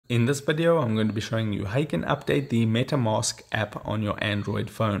In this video, I'm going to be showing you how you can update the Metamask app on your Android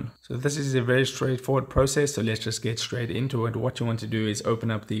phone. So this is a very straightforward process, so let's just get straight into it. What you want to do is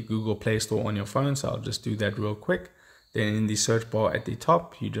open up the Google Play Store on your phone, so I'll just do that real quick. Then in the search bar at the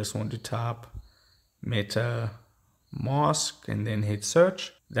top, you just want to type Metamask and then hit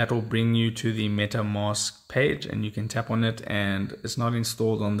search. That will bring you to the Metamask page and you can tap on it, and it's not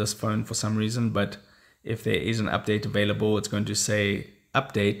installed on this phone for some reason, but if there is an update available, it's going to say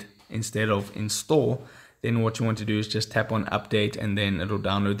update instead of install. Then what you want to do is just tap on update and then it'll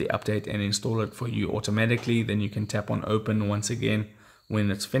download the update and install it for you automatically. Then you can tap on open once again when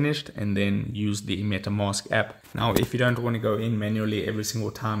it's finished and then use the Metamask app. Now if you don't want to go in manually every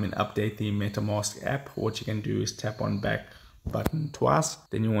single time and update the Metamask app, what you can do is tap on back button twice.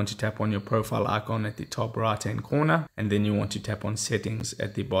 Then you want to tap on your profile icon at the top right hand corner, and then you want to tap on settings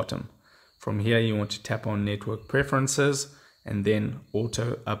at the bottom. From here you want to tap on network preferences and then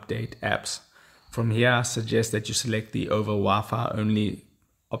auto update apps. From here I suggest that you select the over Wi-Fi only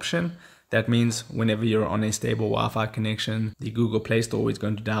option. That means whenever you're on a stable Wi-Fi connection, the Google Play Store is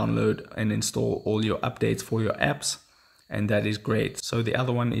going to download and install all your updates for your apps, and that is great. So the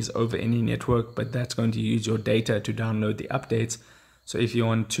other one is over any network, but that's going to use your data to download the updates. So if you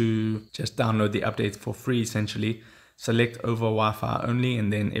want to just download the updates for free, essentially, select over Wi-Fi only,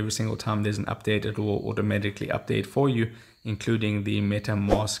 and then every single time there's an update, it will automatically update for you, including the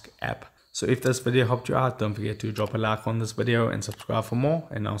Metamask app. So if this video helped you out, don't forget to drop a like on this video and subscribe for more,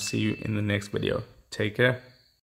 and I'll see you in the next video. Take care.